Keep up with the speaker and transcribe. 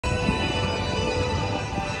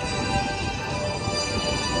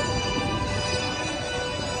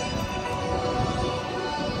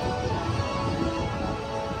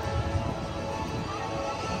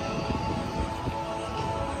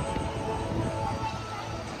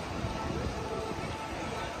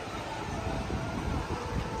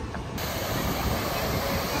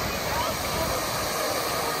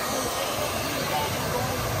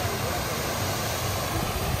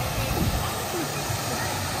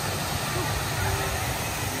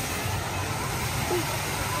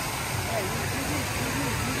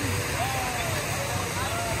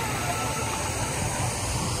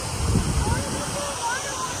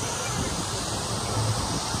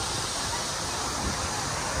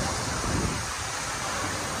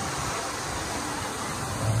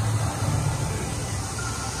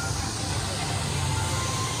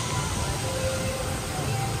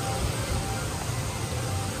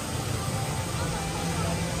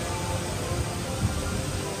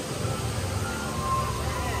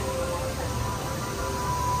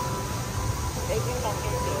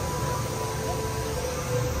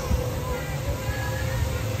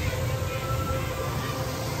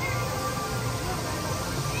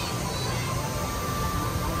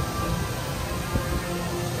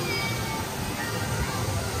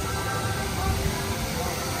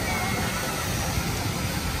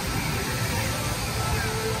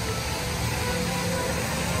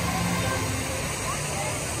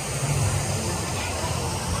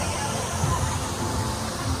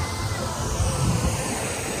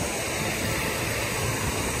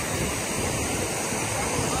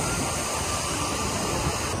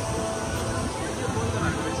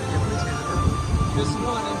this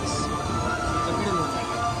one and this the middle one.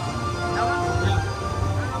 That one? Yeah.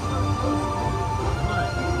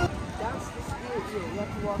 That's the spirit here. You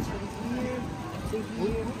have to walk from here to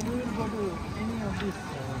here. We will go to any of these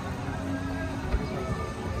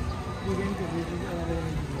event visit or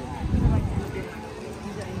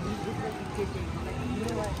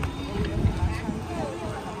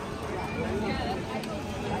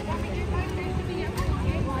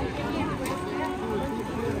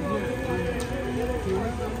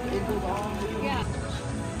Yeah.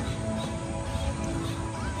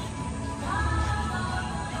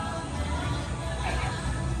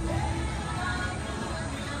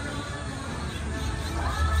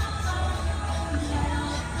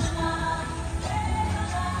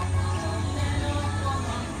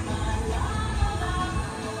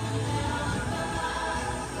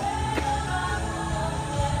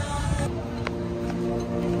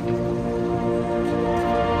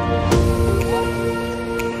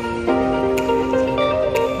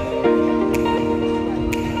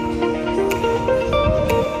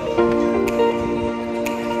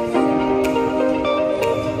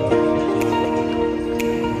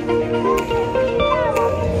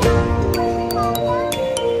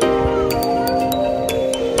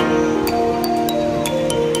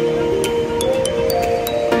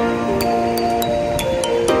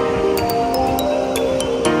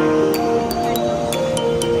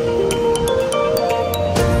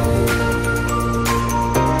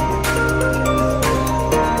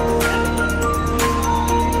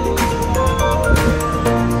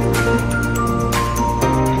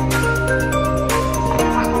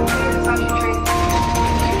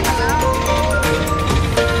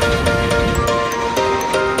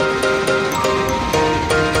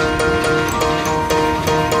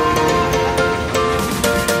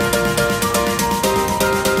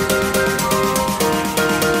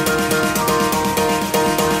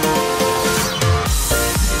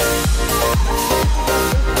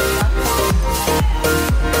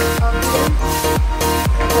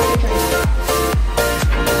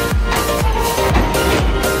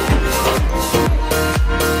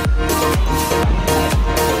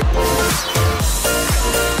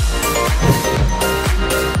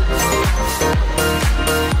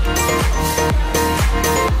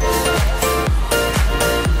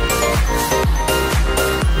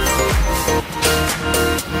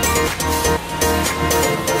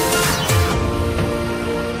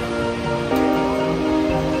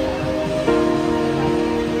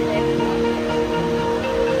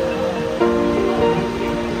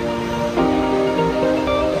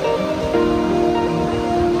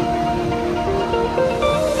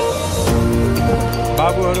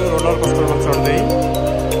 बाबुहरु roller कोस्टरमा चढ्दै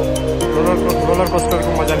roller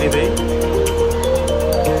कोस्टरको मजा लिँदै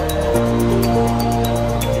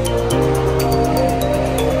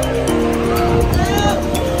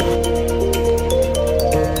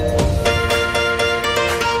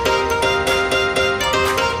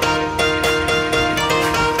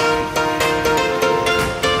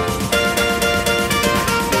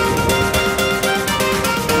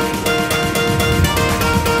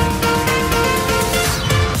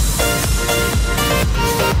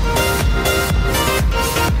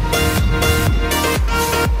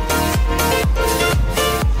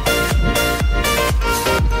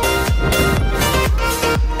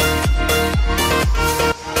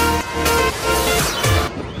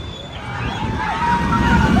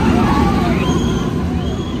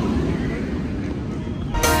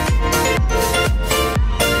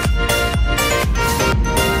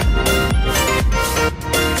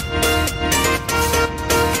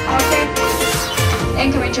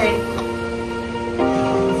Incoming train.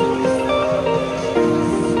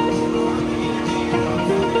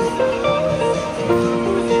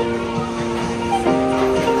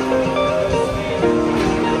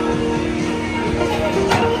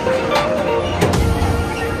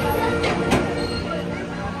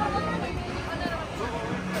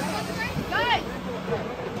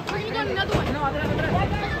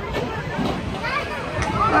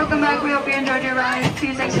 Welcome back. We hope you enjoyed your ride.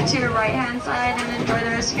 Please exit to your right hand side and enjoy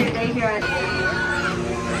the rest of your day here at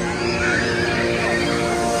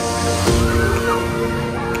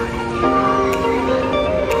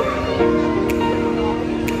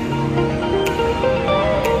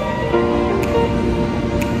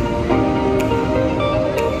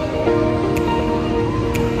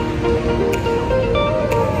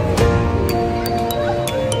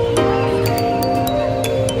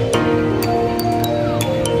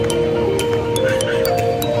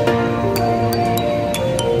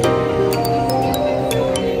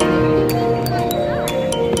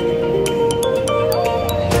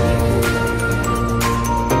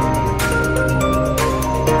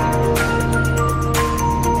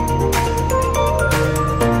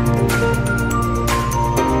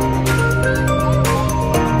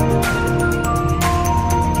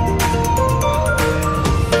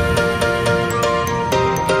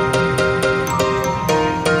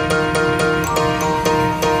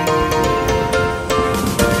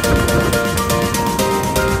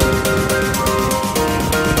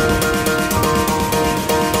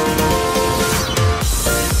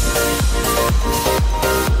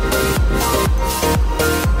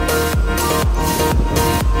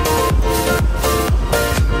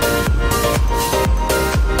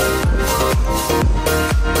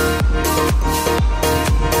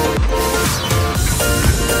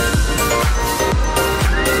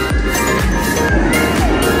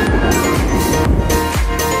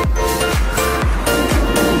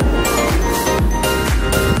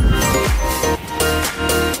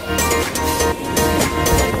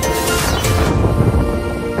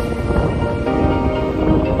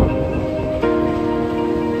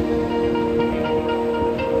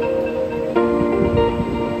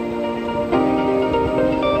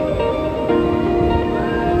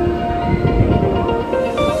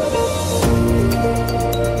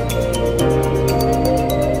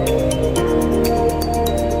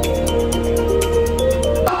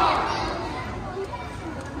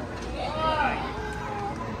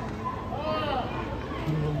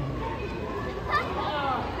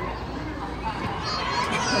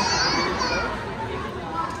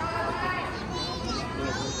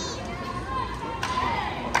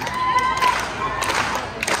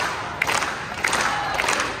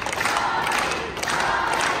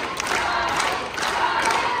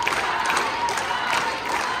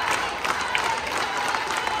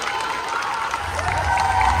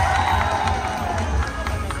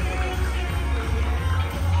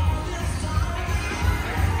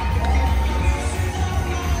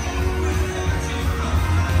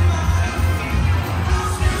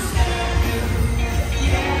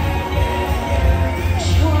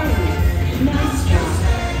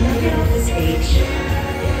get off the stage.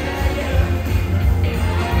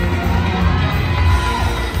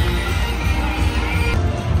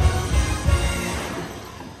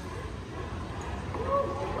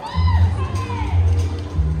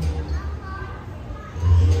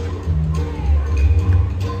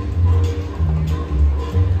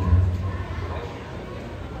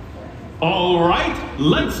 All right,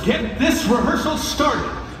 let's get this rehearsal started.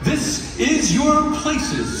 This is your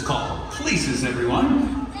Places call. Places,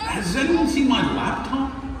 everyone. Has anyone seen my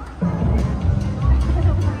laptop?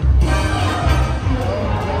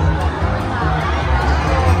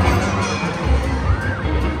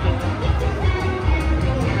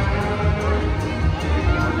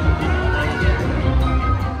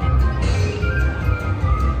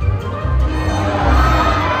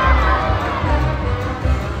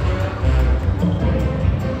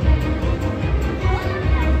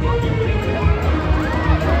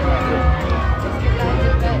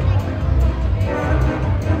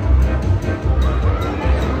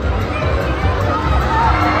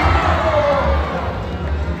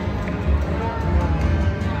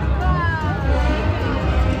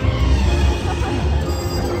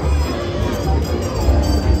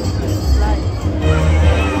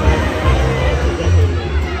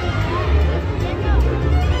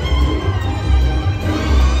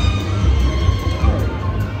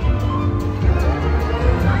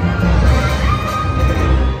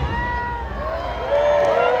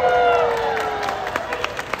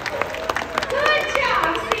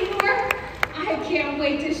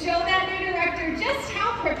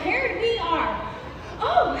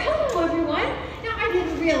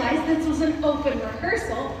 This was an open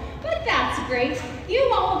rehearsal, but that's great. You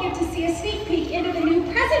all will get to see a sneak peek into the new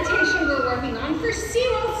presentation we're working on for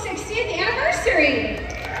SeaWorld's 60th anniversary.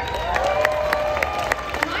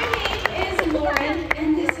 My name is Lauren,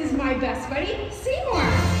 and this is my best buddy, Seymour.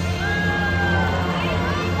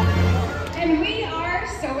 And we are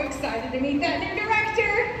so excited to meet that new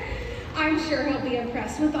director. I'm sure he'll be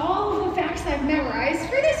impressed with all of the facts I've memorized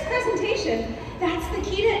for this presentation. That's the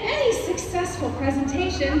key to any successful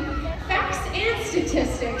presentation, facts and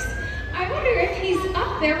statistics. I wonder if he's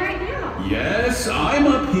up there right now. Yes, I'm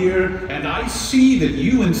up here, and I see that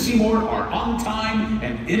you and Seymour are on time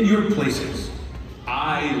and in your places.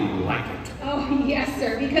 I like it. Oh, yes,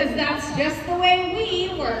 sir, because that's just the way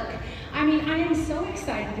we work. I mean, I am so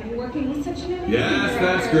excited to be working with such an amazing Yes, director.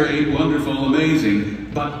 that's great, wonderful, amazing.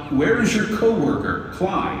 But where is your coworker,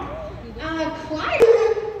 Clyde? Clyde?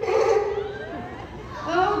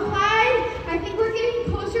 Oh, Clyde, I think we're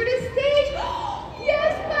getting closer to stage.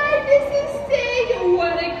 Yes, Clyde, this is stage.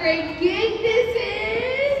 What a great gig this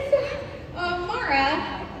is.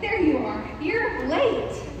 Mara, there you are. You're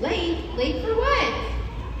late. Late for what?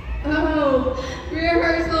 Oh,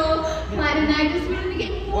 Rehearsal. Clyde and I just wanted to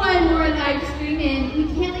get one more live stream in. We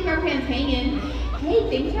can't leave our fans hanging. Hey,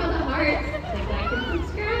 thanks for all the hearts. Click like and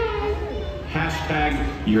subscribe. Hashtag,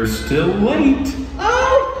 you're still late.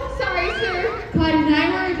 Oh, sorry, sir. Clyde and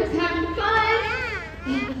I were just having fun.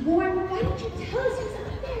 And Lauren, why didn't you tell us who's up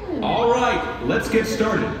there? All right, let's get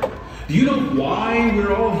started. Do you know why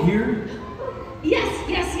we're all here? yes.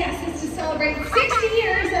 It's to celebrate 60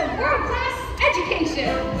 years of world-class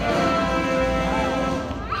education.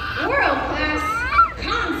 World-class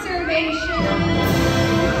conservation.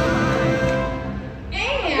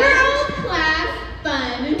 And World-class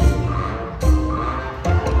fun.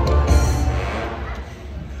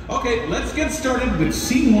 Okay, let's get started with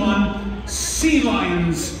scene one, sea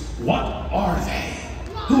lions. What are they?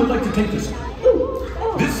 Who would like to take this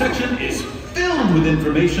one? This section is filled with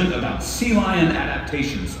information about sea lion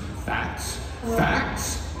adaptations. Facts,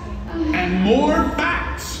 and more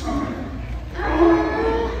facts.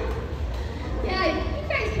 Yeah, you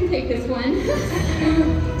guys can take this one.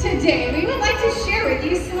 today we would like to share with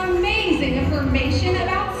you some amazing information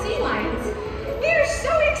about sea lions. We are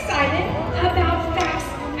so excited about facts,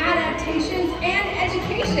 adaptations, and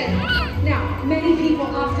education. Now, many people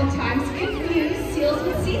oftentimes confuse seals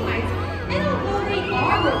with sea lions, and although they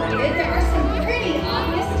are related, there are some pretty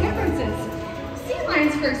obvious differences. Sea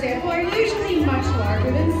lions, for example, are usually much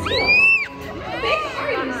larger than seals. How big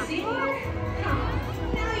are you, Seymour?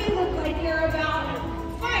 Now you look like you're about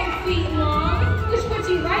 5 feet long, which puts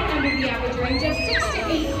you right under the average range of 6 to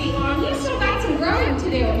 8 feet long. You've still got some growing to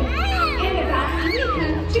do. And about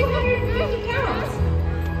 250 pounds.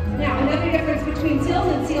 Now, another difference between seals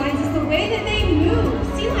and sea lions is the way that they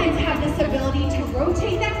move. Sea lions have this ability to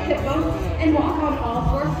rotate that hip bone and walk on all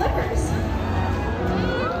 4 flippers.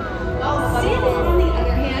 While seals, on the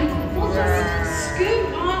other hand, will just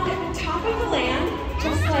scoot on top of the land,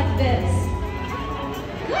 just like this.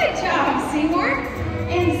 Good job, Seymour.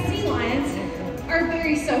 And sea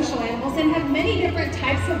very social animals and have many different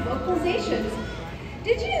types of vocalizations.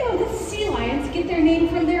 Did you know that sea lions get their name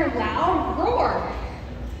from their loud roar?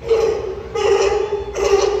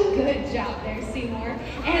 Good job there, Seymour.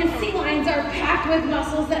 And sea lions are packed with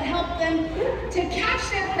muscles that help them to catch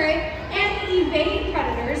their prey and evade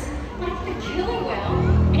predators like the killer whale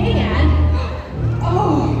and,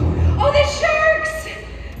 the sharks!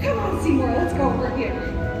 Come on, Seymour, let's go over here.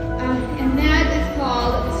 And that is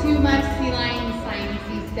called too much sea lion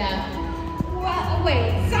sciencey stuff. Well,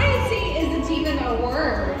 wait, sciencey isn't even a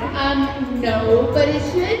word. No, but it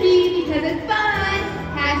should be because it's fun.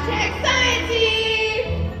 Hashtag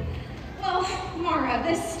sciencey. Well, Mara,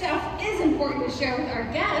 this stuff is important to share with our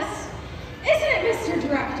guests. Isn't it, Mr.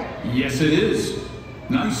 Director? Yes, it is.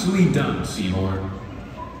 Nicely done, Seymour.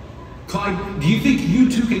 Clyde, do you think you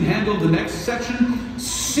two can handle the next section?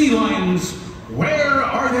 Sea lions, where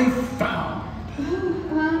are they found?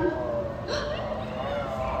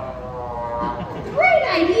 Great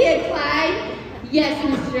idea, Clyde. Yes,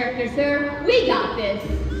 Mr. Director, sir. We got this.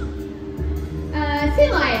 Sea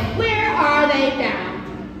lions, where are they found?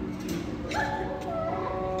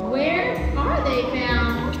 Where are they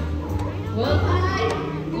found? Well, Clyde,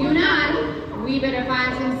 you and I, we better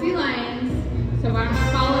find some sea lions. So why don't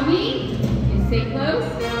you follow me and stay close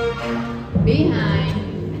behind.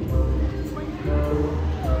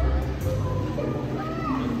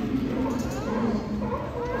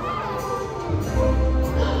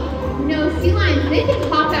 No, sea lions, they can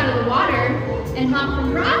hop out of the water and hop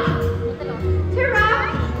from rock to rock.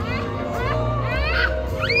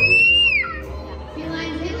 Sea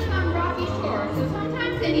lions, they live on rocky shores, so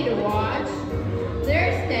sometimes they need to watch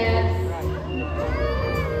their steps.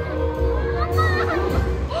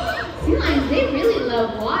 Sea lions, they really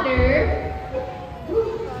love water.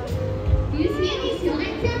 Do you see any sea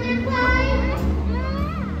lions down there, Clyde?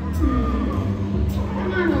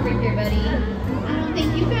 Come on over here, buddy. I don't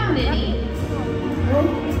think you found any. Oh,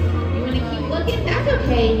 you want to keep looking? That's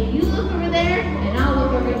okay. You look over there, and I'll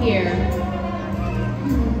look over here.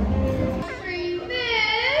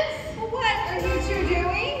 Miss, What are you two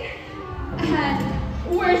doing?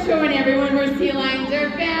 we're showing everyone where sea lions are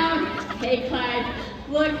found. Hey, Clyde,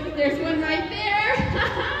 look, there's one right there.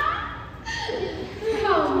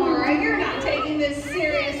 Oh, Mara, you're not taking this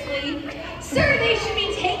seriously. Sir, they should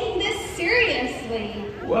be taking this seriously.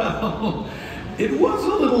 Well, it was a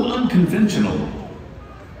little unconventional,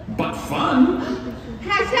 but fun.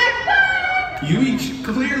 Hashtag fun! You each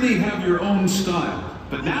clearly have your own style,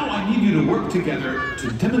 but now I need you to work together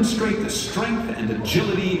to demonstrate the strength and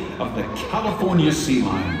agility of the California sea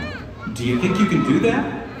lion. Do you think you can do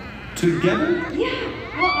that? Together? Yeah,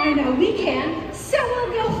 well, I know we can, so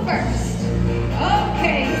we'll go first.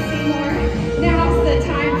 Okay, Seymour, now's the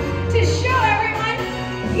time to show everyone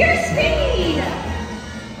your speed.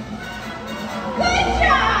 Good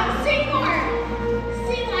job, Seymour.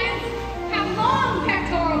 Sea lions have long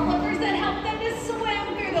pectoral flippers that help them to swim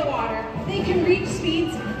through the water. They can reach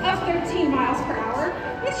speeds of 13 miles per hour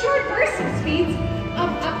with short bursts of speeds of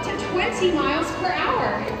up to 20 miles per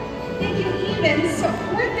hour. They can even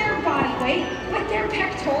support their body weight with their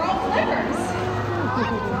pectoral flippers.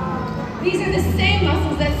 These are the same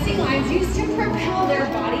muscles that sea lions use to propel their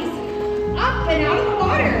bodies up and out of the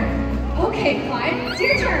water. Okay, Clyde, it's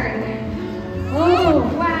your turn. Oh,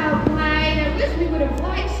 wow, Clyde, I wish we would have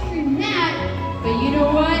live streamed that. But you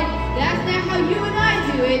know what? That's not how you and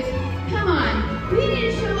I do it. Come on, we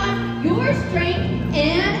need to show off your strength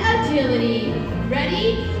and agility. Ready,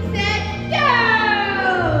 set, go!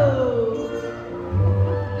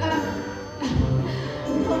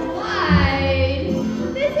 Clyde,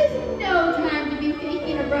 this is no time to be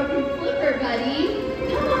faking a broken flipper, buddy.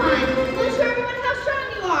 Come on, let's show everyone how strong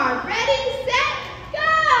you are. Ready, set,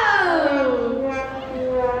 go!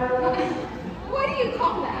 What do you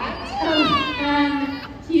call that?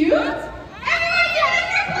 Cute? Everyone get it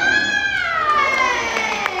for Clyde!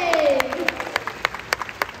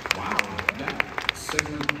 Wow, that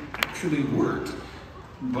segment actually worked,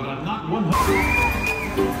 but I'm not 100.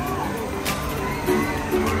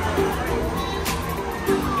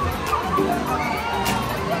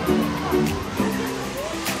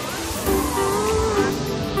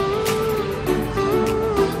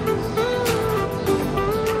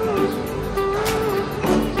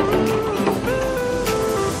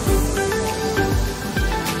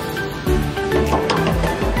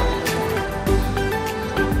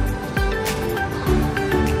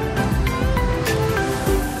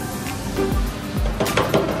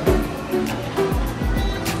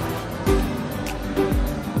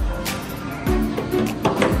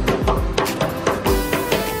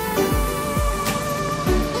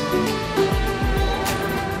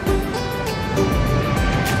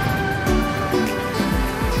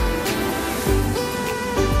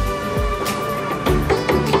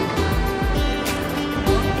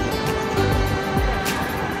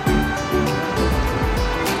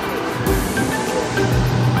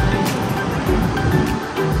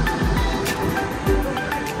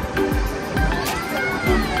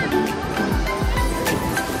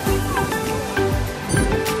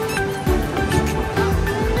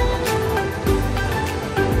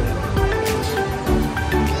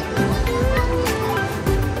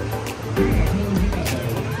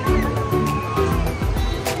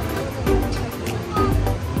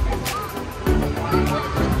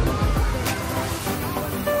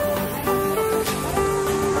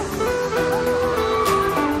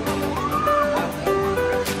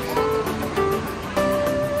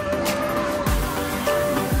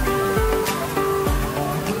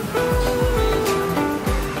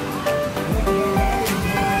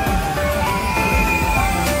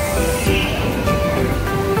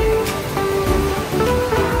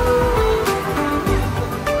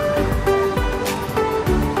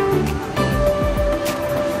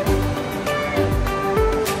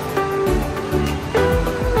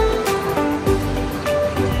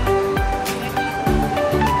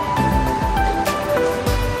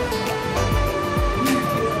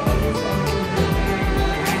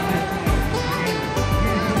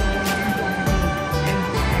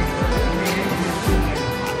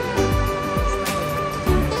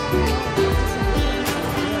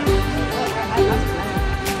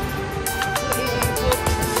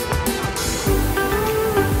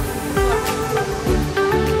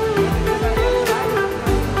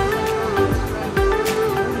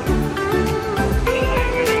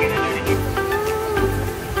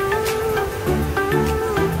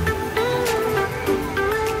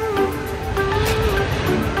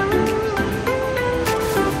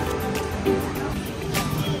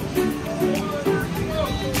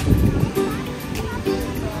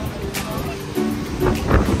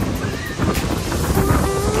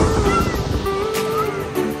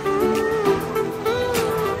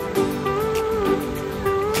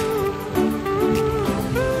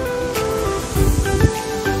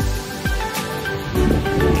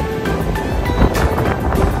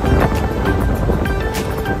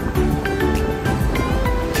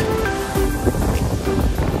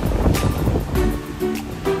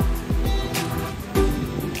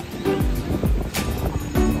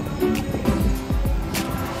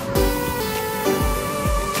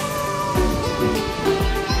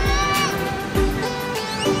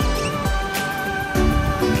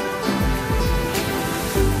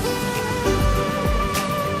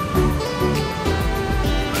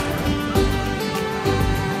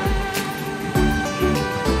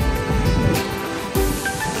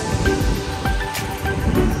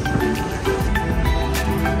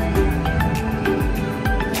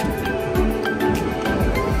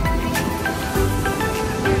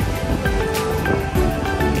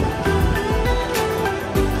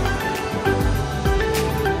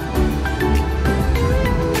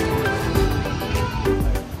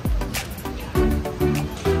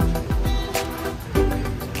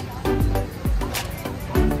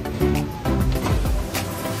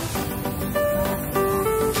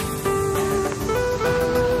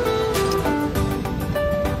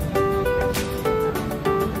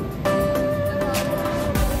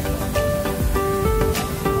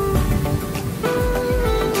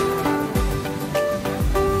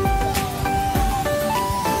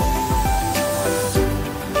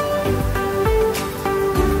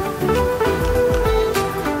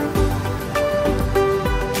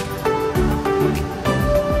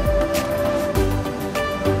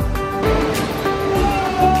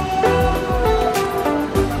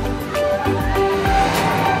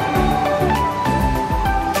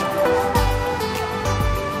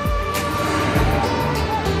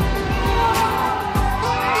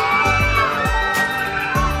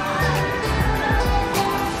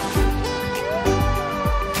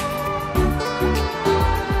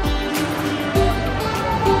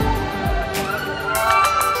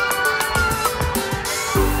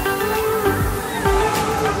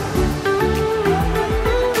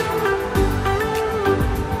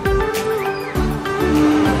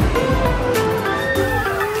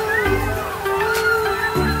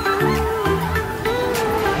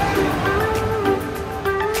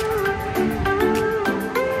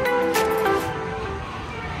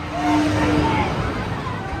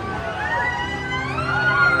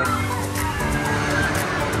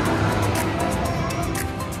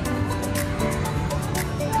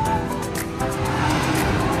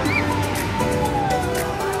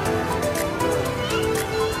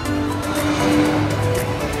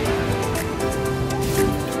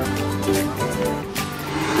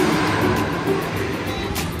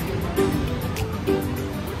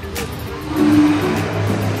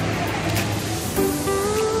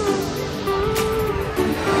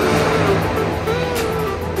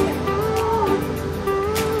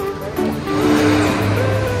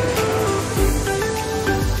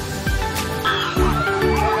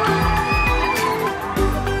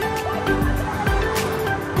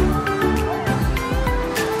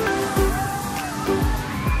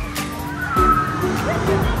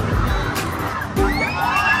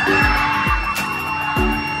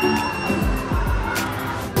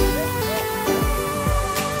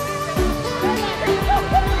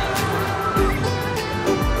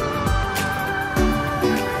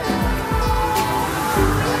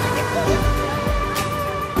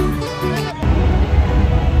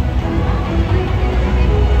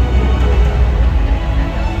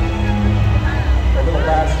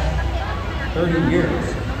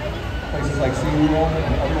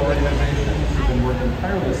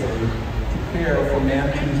 care for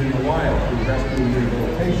manatees in the wild through rescue and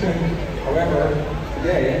rehabilitation. However,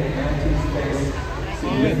 today, manatees face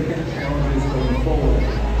significant challenges going forward.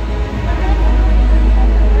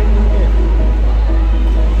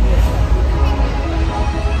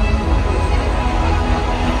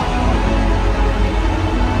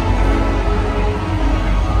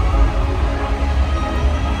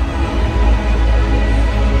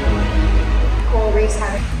 Coral reefs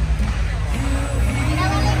have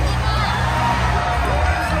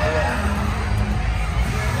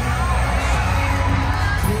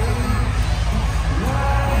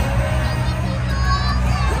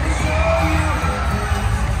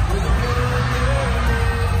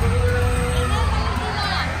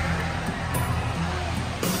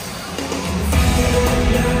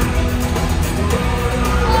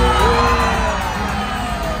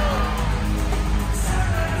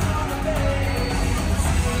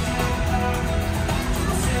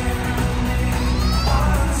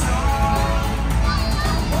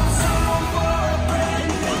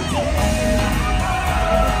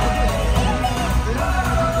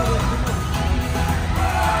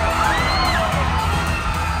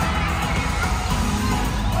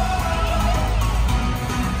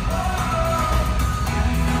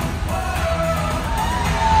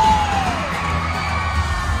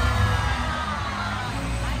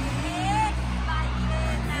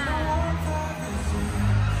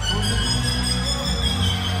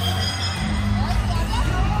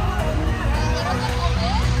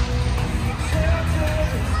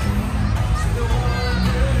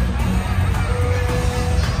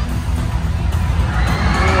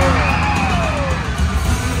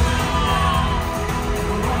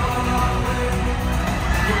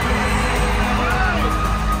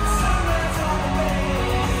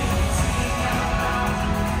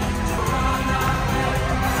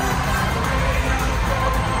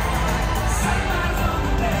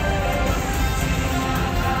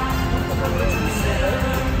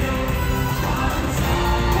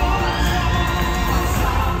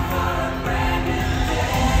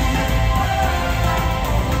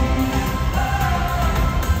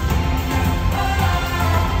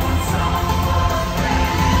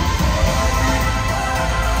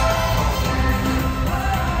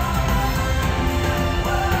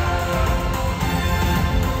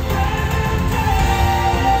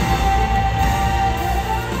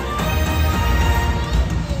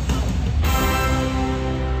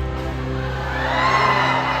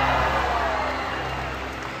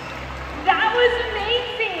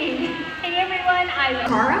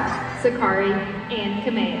Sakari, and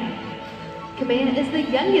Kamea. Kamea is the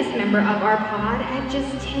youngest member of our pod at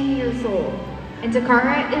just 10 years old, and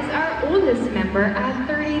Takara is our oldest member at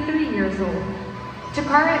 33 years old.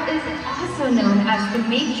 Takara is also known as the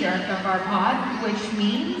matriarch of our pod, which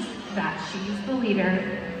means that she's the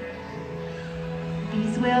leader.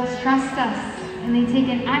 These whales trust us, and they take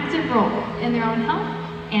an active role in their own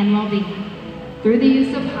health and well-being. Through the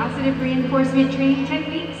use of positive reinforcement training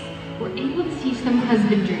techniques, we're able to teach them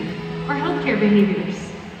husbandry or healthcare behaviors.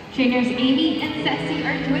 Trainers Amy and Ceci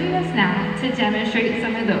are joining us now to demonstrate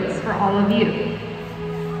some of those for all of you.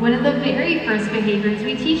 One of the very first behaviors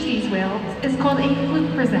we teach these whales is called a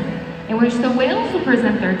fluke present, in which the whales will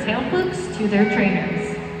present their tail flukes to their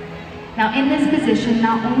trainers. Now in this position,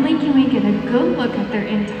 not only can we get a good look at their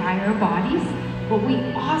entire bodies, but we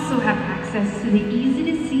also have access to the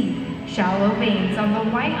easy to see shallow veins on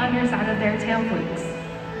the white underside of their tail flukes.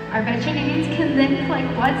 Our veterinarians can then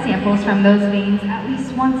collect blood samples from those veins at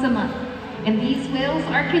least once a month, and these whales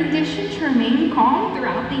are conditioned to remain calm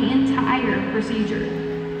throughout the entire procedure.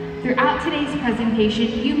 Throughout today's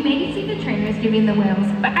presentation, you may see the trainers giving the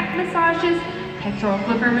whales back massages, pectoral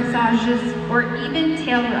flipper massages, or even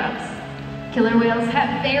tail rubs. Killer whales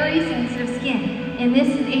have very sensitive skin, and this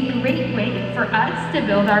is a great way for us to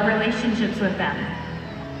build our relationships with them.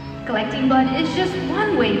 Collecting blood is just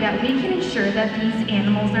one way that we can ensure that these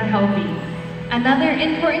animals are healthy. Another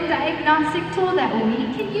important diagnostic tool that we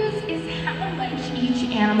can use is how much each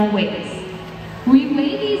animal weighs. We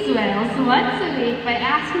weigh these whales once a week by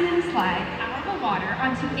asking them to slide out of the water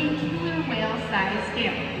onto a killer whale size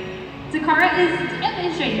scale. Takara is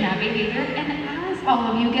demonstrating that behavior, and as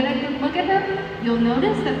all of you get a good look at her, you'll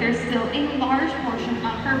notice that there's still a large portion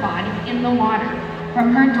of her body in the water,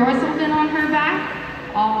 from her dorsal fin on her back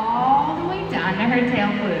all the way down to her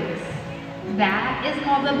tail flukes. That is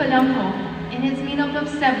called the peduncle, and it's made up of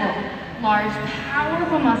several large,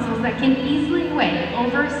 powerful muscles that can easily weigh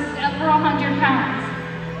over several hundred pounds.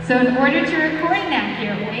 So in order to record an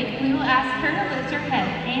accurate weight, we will ask her to lift her head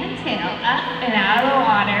and tail up and out of the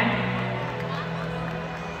water.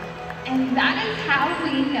 And that is how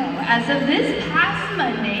we know, as of this past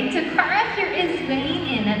Monday, Takara here is weighing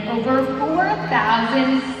in at over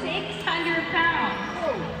 4,600 pounds.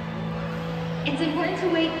 It's important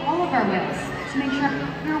to weigh all of our whales to make sure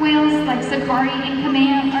other whales like Sakari and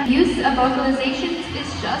Kamea. Use of vocalizations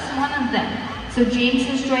is just one of them. So James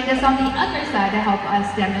has joined us on the other side to help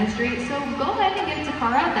us demonstrate. So go ahead and give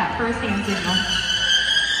Takara that first hand signal.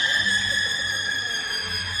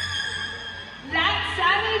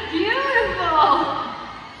 Beautiful!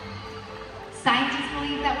 Scientists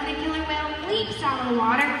believe that when a killer whale leaps out of the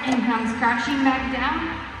water and comes crashing back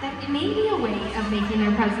down, that it may be a way of making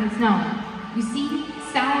their presence known. You see,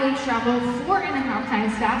 sound waves travel 4.5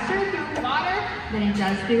 times faster through water than it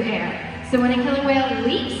does through air. So when a killer whale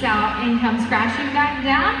leaps out and comes crashing back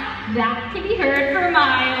down, that can be heard for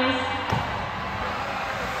miles.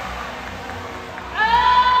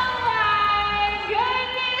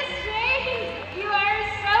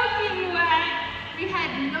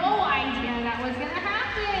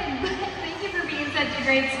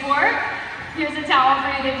 Great sport. Here's a towel for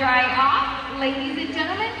you to dry off. Ladies and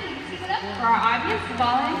gentlemen, please give it up for our audience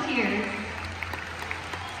volunteers.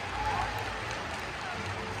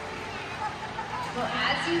 Well,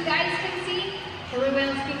 as you guys can see, killer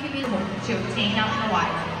whales can communicate to obtain out in the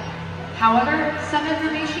wild. However, some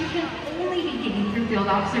information can only be gained through field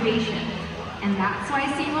observation. And that's why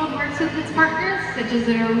SeaWorld works with its partners, such as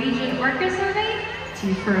the Norwegian Orca Survey,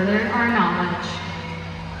 to further our knowledge.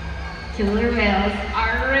 Killer whales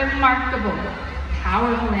are remarkable,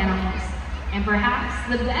 powerful animals, and perhaps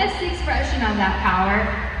the best expression of that power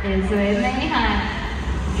is when they hunt.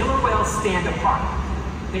 Killer whales stand apart.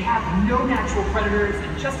 They have no natural predators,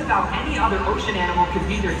 and just about any other ocean animal could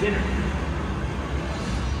be their dinner.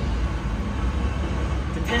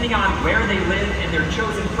 Depending on where they live and their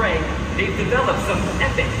chosen prey, they've developed some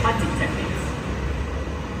epic hunting techniques.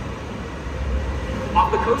 Off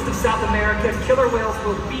the coast of South America, killer whales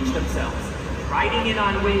will beach themselves, riding in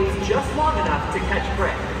on waves just long enough to catch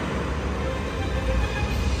prey.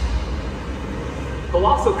 They'll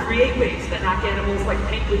also create waves that knock animals like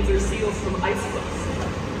penguins or seals from ice cliffs.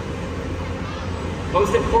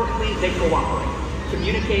 Most importantly, they cooperate,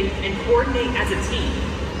 communicate, and coordinate as a team.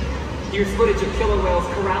 Here's footage of killer whales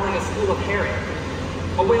corralling a school of herring.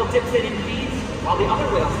 A whale dips in and feeds, while the other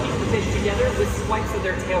whales keep the fish together with swipes of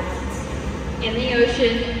their tail fins. In the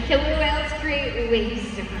ocean, killer whales create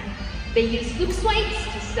waves to hunt. They use fluke swipes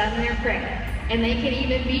to stun their prey, and they can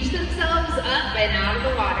even beach themselves up and out of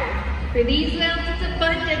the water. For these whales, it's a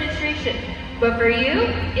fun demonstration, but for you,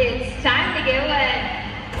 it's time to get wet.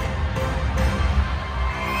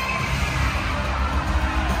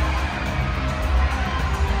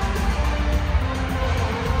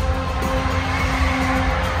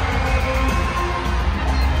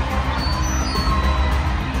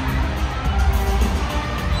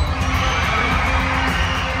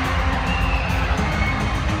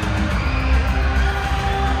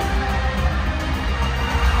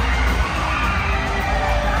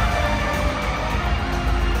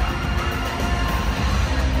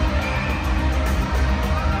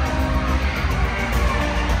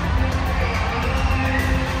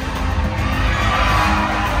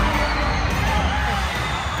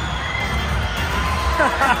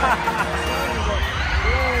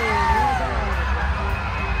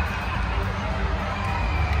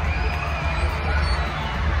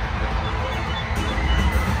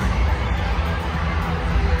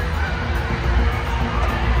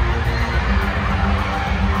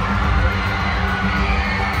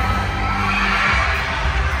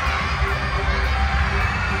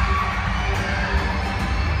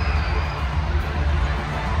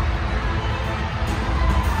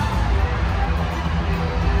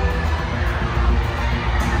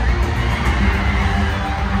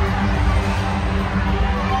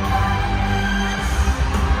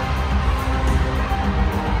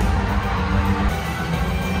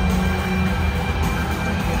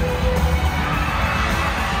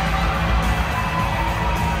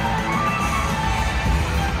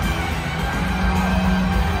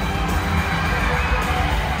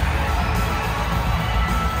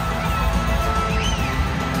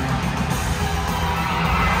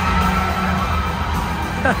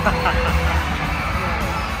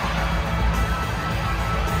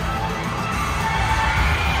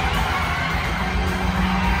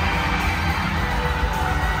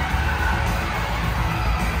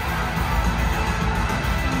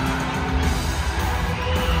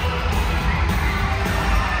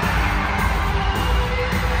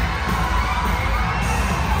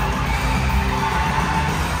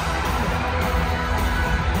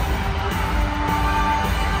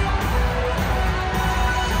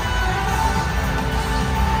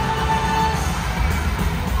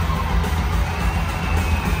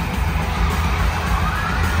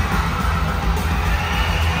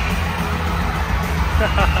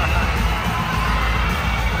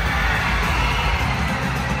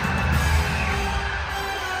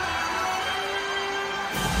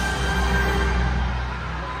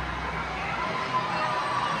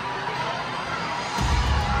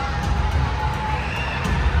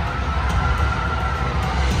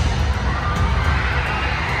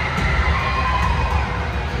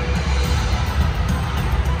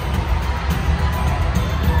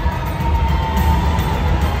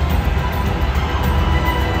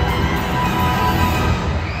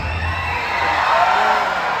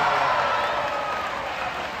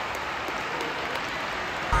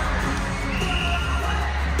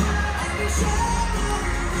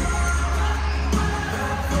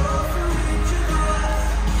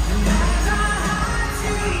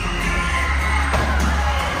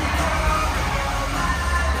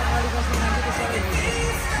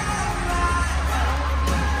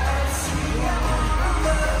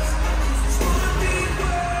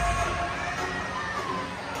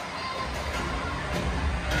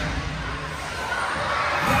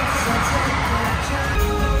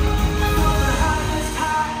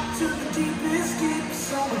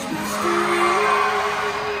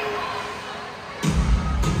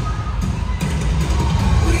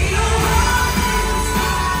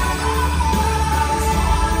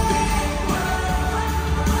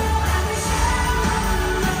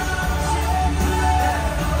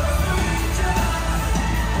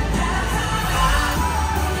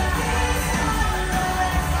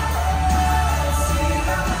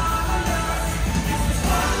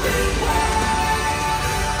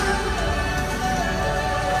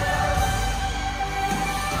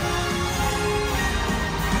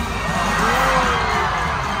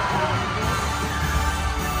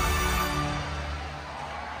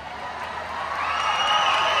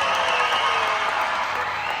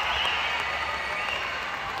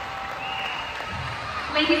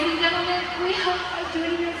 Ladies and gentlemen, we hope you're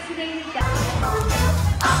joining us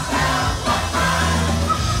today.